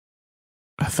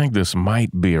think this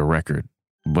might be a record,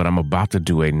 but I'm about to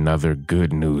do another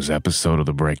good news episode of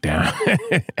The Breakdown.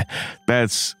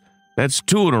 That's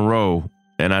 2 in a row,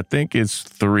 and I think it's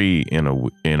 3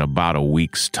 in about a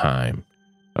week's time,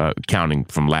 counting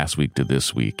from last week to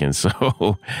this week. And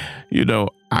so,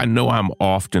 I know I'm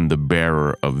often the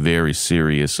bearer of very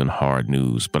serious and hard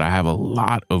news, but I have a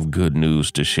lot of good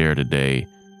news to share today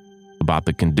about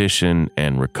the condition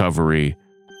and recovery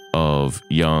of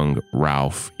young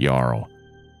Ralph Yarl,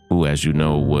 who, as you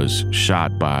know, was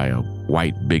shot by a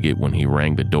white bigot when he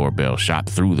rang the doorbell, shot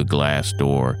through the glass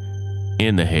door,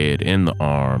 in the head, in the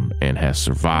arm, and has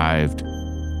survived.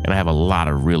 And I have a lot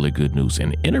of really good news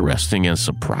and interesting and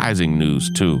surprising news,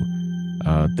 too,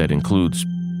 that includes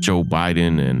Joe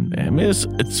Biden. And I mean,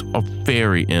 it's a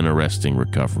very interesting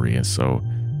recovery. And so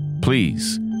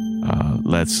please,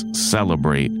 let's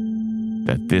celebrate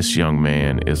that this young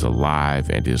man is alive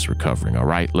and is recovering. All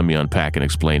right, let me unpack and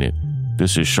explain it.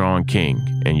 This is Sean King,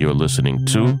 and you're listening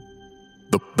to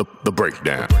The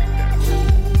Breakdown.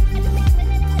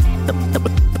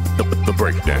 The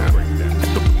Breakdown.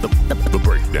 The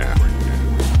Breakdown.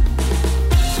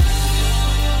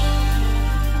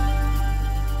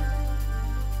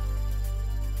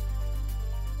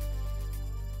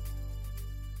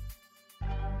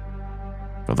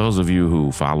 For those of you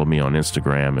who follow me on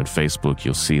Instagram and Facebook,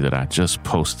 you'll see that I just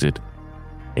posted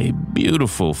a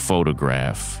beautiful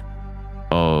photograph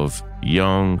of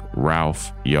young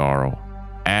Ralph Yarl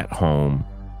at home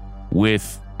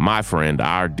with my friend,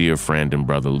 our dear friend and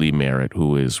brother Lee Merritt,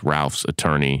 who is Ralph's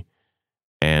attorney.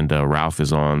 And Ralph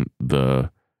is on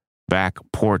the back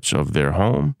porch of their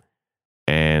home,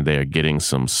 and they're getting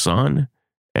some sun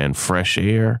and fresh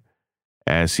air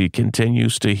as he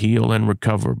continues to heal and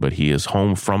recover. But he is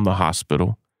home from the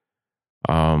hospital.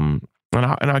 And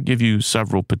I'll give you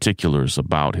several particulars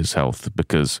about his health,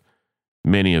 because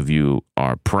many of you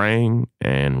are praying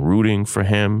and rooting for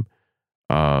him.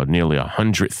 Nearly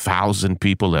 100,000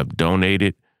 people have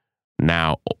donated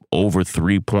now over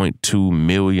 $3.2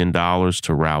 million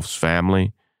to Ralph's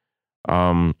family.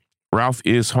 Ralph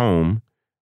is home,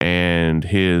 and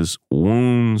his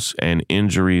wounds and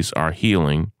injuries are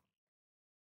healing.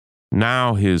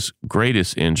 Now his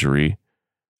greatest injury,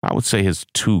 I would say his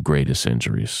 2 greatest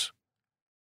injuries,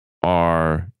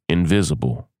 are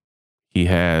invisible. He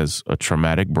has a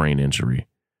traumatic brain injury,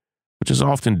 which is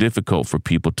often difficult for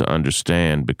people to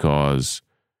understand, because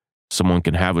someone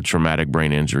can have a traumatic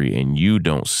brain injury and you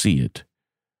don't see it.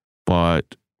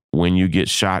 But when you get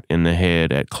shot in the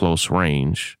head at close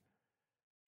range,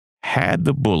 had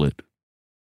the bullet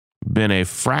been a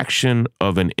fraction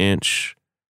of an inch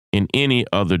in any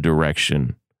other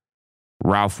direction,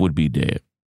 Ralph would be dead.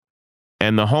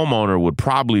 And the homeowner would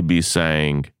probably be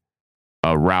saying,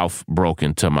 Ralph broke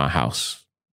into my house.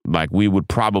 Like, we would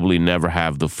probably never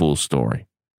have the full story.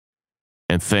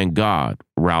 And thank God,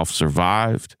 Ralph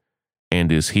survived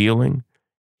and is healing.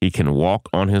 He can walk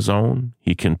on his own.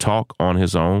 He can talk on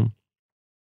his own.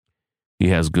 He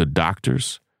has good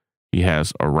doctors. He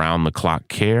has around-the-clock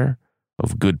care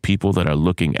of good people that are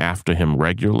looking after him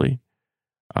regularly.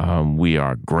 We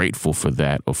are grateful for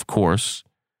that, of course.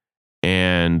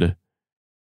 And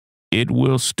it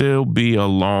will still be a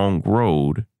long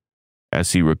road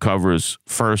as he recovers,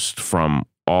 first from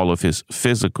all of his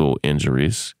physical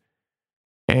injuries,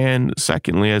 and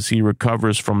secondly, as he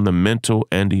recovers from the mental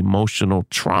and emotional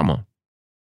trauma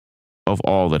of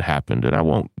all that happened. And I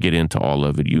won't get into all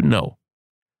of it. You know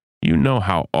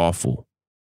how awful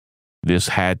this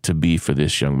had to be for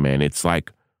this young man. It's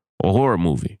like a horror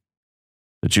movie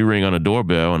that you ring on a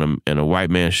doorbell and a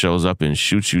white man shows up and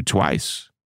shoots you twice.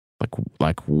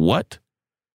 Like what?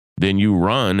 Then you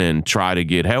run and try to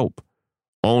get help,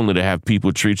 only to have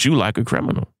people treat you like a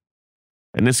criminal.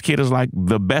 And this kid is like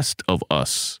the best of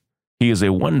us. He is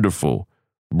a wonderful,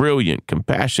 brilliant,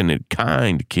 compassionate,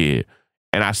 kind kid.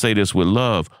 And I say this with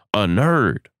love, a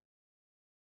nerd.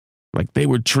 Like, they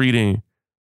were treating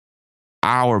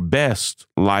our best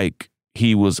like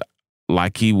he was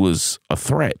a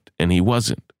threat, and he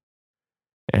wasn't.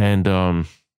 And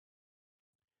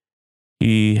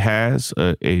he has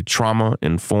a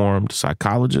trauma-informed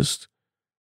psychologist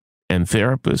and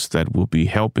therapist that will be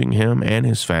helping him and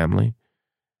his family.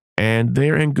 And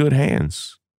they're in good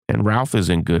hands. And Ralph is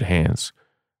in good hands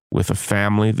with a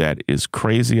family that is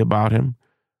crazy about him,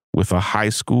 with a high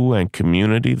school and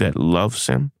community that loves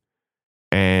him.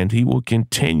 And he will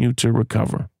continue to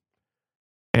recover.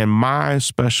 And my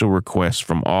special request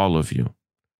from all of you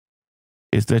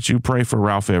is that you pray for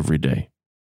Ralph every day.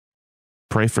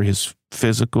 Pray for his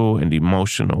physical and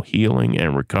emotional healing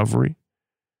and recovery.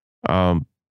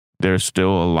 There's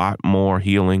still a lot more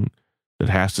healing that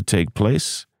has to take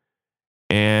place,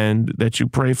 and that you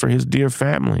pray for his dear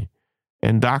family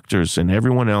and doctors and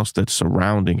everyone else that's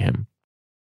surrounding him.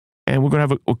 And we're going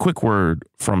to have a quick word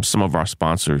from some of our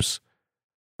sponsors,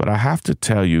 but I have to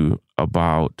tell you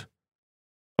about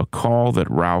a call that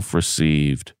Ralph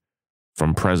received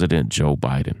from President Joe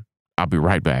Biden. I'll be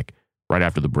right back, right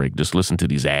after the break. Just listen to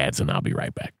these ads and I'll be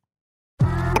right back.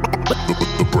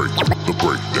 The breakdown. The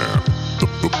breakdown.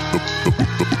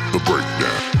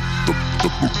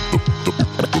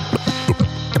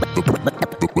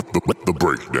 The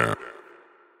breakdown.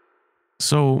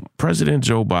 So President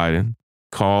Joe Biden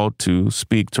called to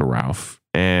speak to Ralph.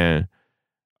 And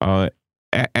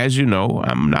as you know,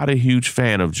 I'm not a huge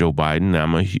fan of Joe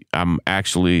Biden. I'm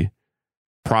actually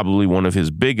probably one of his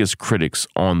biggest critics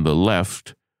on the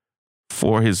left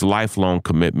for his lifelong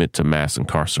commitment to mass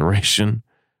incarceration,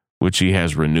 which he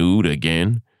has renewed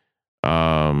again.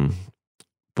 But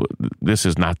this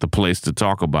is not the place to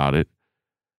talk about it.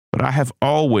 But I have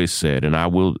always said, and I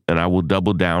will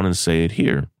double down and say it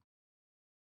here,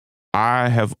 I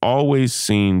have always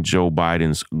seen Joe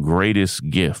Biden's greatest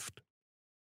gift,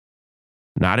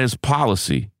 not his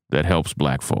policy that helps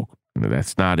black folk.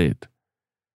 That's not it.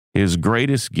 His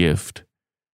greatest gift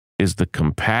is the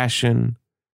compassion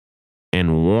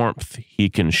and warmth he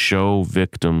can show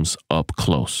victims up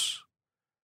close.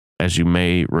 As you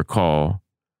may recall,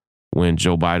 when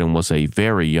Joe Biden was a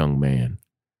very young man,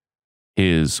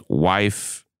 his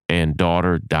wife and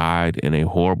daughter died in a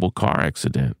horrible car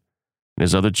accident.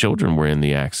 His other children were in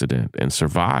the accident and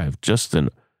survived. Just an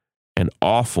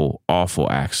awful, awful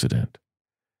accident.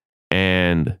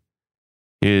 And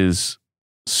his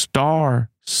star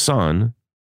son,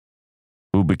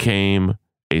 who became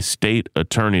a state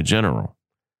attorney general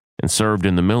and served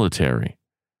in the military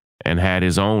and had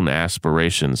his own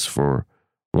aspirations for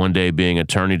one day being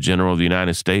attorney general of the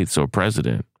United States or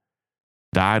president,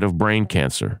 died of brain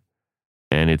cancer.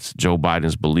 And it's Joe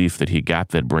Biden's belief that he got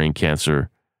that brain cancer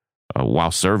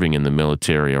while serving in the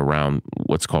military around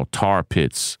what's called tar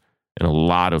pits. And a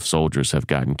lot of soldiers have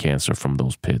gotten cancer from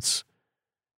those pits.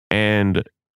 And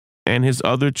his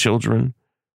other children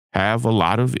have a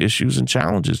lot of issues and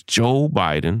challenges. Joe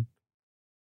Biden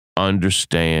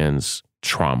understands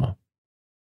trauma,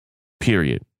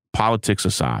 period. Politics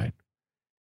aside,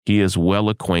 he is well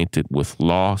acquainted with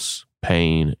loss,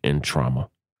 pain, and trauma.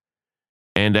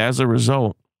 And as a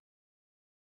result,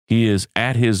 he is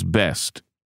at his best,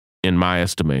 in my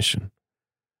estimation,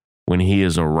 when he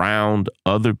is around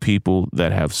other people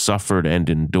that have suffered and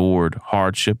endured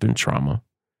hardship and trauma,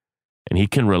 and he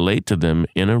can relate to them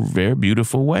in a very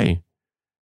beautiful way.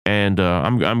 And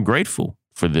I'm grateful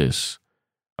for this.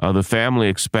 The family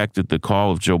expected the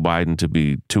call of Joe Biden to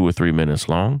be 2 or 3 minutes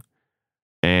long,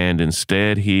 and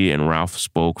instead he and Ralph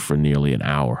spoke for nearly an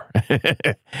hour.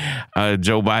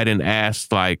 Joe Biden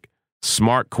asked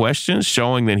smart questions,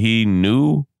 showing that he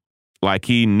knew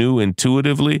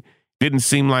intuitively. Didn't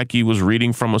seem like he was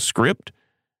reading from a script.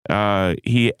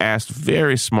 He asked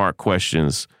very smart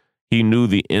questions. He knew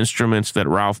the instruments that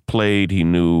Ralph played. He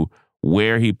knew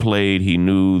where he played. He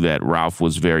knew that Ralph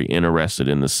was very interested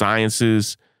in the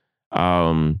sciences.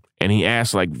 And he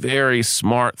asked very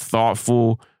smart,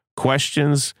 thoughtful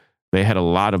questions. They had a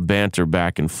lot of banter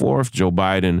back and forth. Joe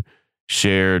Biden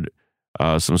shared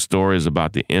some stories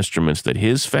about the instruments that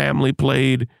his family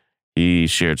played. He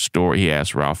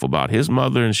asked Ralph about his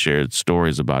mother and shared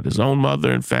stories about his own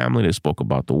mother and family. They spoke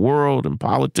about the world and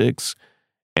politics.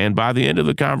 And by the end of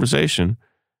the conversation,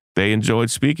 they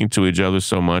enjoyed speaking to each other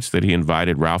so much that he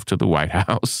invited Ralph to the White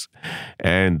House.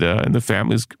 And the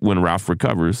families, when Ralph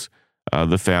recovers,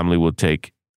 the family will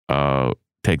take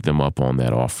them up on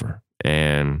that offer.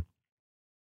 And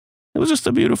it was just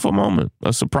a beautiful moment,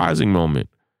 a surprising moment.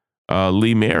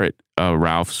 Lee Merritt,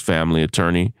 Ralph's family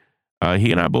attorney,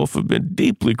 he and I both have been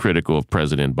deeply critical of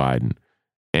President Biden.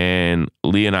 And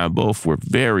Lee and I both were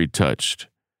very touched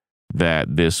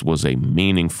that this was a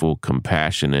meaningful,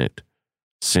 compassionate,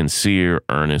 sincere,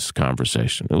 earnest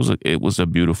conversation. It was a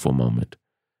beautiful moment.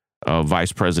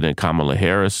 Vice President Kamala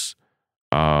Harris,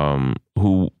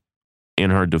 who in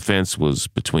her defense was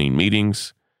between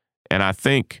meetings, and I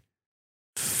think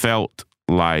felt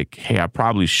like, hey, I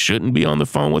probably shouldn't be on the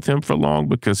phone with him for long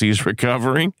because he's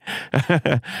recovering.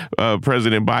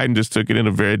 President Biden just took it in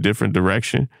a very different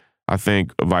direction. I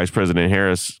think Vice President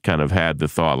Harris kind of had the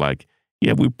thought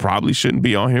yeah, we probably shouldn't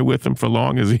be on here with him for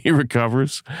long as he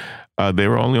recovers. They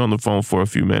were only on the phone for a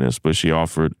few minutes, but she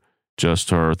offered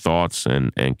just her thoughts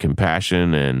and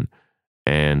compassion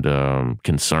and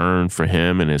concern for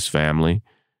him and his family.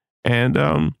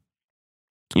 And,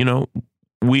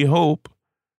 we hope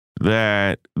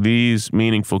that these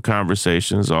meaningful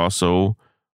conversations also,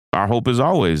 our hope is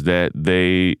always that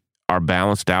they are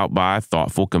balanced out by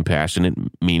thoughtful, compassionate,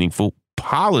 meaningful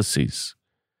policies.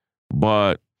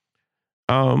 But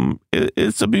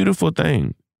it's a beautiful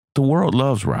thing. The world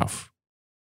loves Ralph.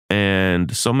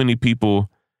 And so many people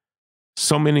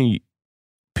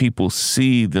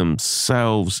see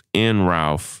themselves in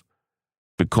Ralph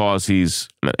because he's,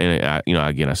 and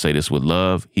again, I say this with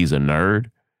love, he's a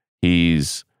nerd.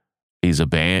 He's a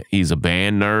band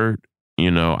nerd.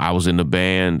 I was in the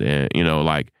band, and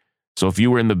so if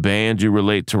you were in the band, you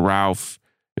relate to Ralph.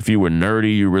 If you were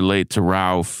nerdy, you relate to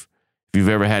Ralph. If you've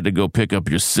ever had to go pick up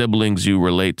your siblings, you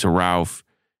relate to Ralph.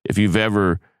 If you've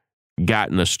ever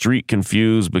gotten a street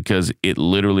confused because it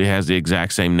literally has the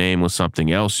exact same name with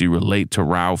something else, you relate to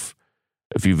Ralph.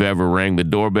 If you've ever rang the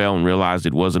doorbell and realized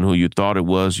it wasn't who you thought it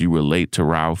was, you relate to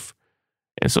Ralph.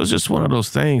 And so it's just one of those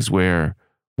things where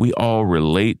we all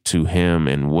relate to him,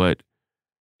 and what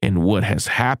has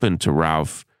happened to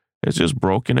Ralph has just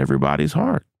broken everybody's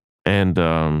heart. And,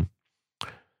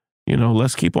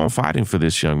 let's keep on fighting for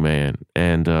this young man.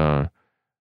 And,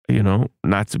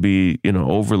 not to be,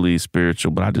 overly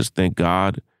spiritual, but I just think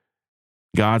God's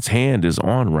hand is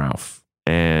on Ralph.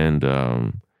 And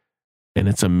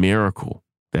it's a miracle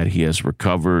that he has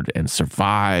recovered and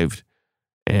survived.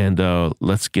 And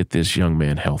let's get this young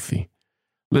man healthy.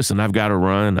 Listen, I've got to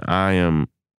run. I am,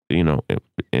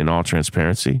 in all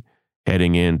transparency,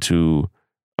 heading into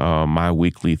my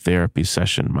weekly therapy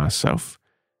session myself.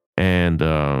 And,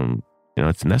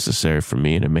 it's necessary for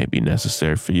me, and it may be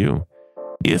necessary for you.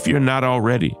 If you're not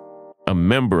already a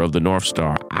member of the North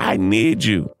Star, I need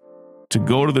you to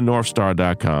go to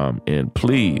thenorthstar.com and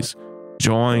please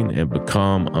join and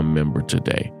become a member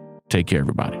today. Take care,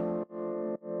 everybody.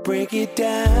 Break it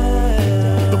down.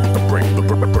 The breakdown.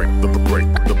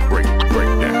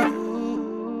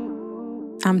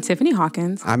 I'm Tiffany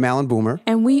Hawkins. I'm Alan Boomer.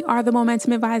 And we are the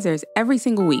Momentum Advisors. Every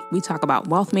single week, we talk about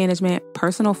wealth management,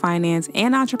 personal finance,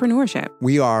 and entrepreneurship.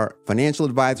 We are financial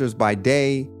advisors by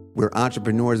day. We're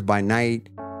entrepreneurs by night.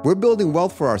 We're building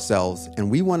wealth for ourselves,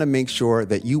 and we want to make sure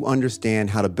that you understand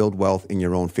how to build wealth in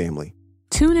your own family.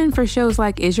 Tune in for shows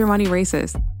like Is Your Money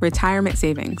Racist? Retirement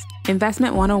Savings,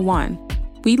 Investment 101.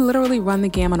 We literally run the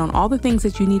gamut on all the things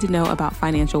that you need to know about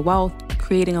financial wealth,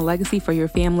 creating a legacy for your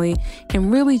family,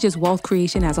 and really just wealth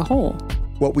creation as a whole.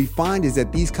 What we find is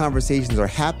that these conversations are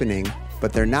happening,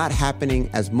 but they're not happening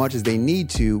as much as they need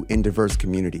to in diverse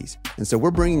communities. And so we're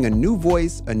bringing a new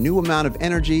voice, a new amount of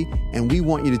energy, and we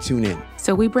want you to tune in.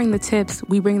 So we bring the tips,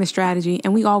 we bring the strategy,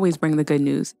 and we always bring the good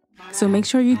news. So make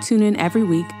sure you tune in every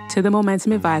week to the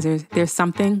Momentum Advisors. There's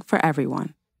something for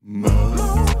everyone.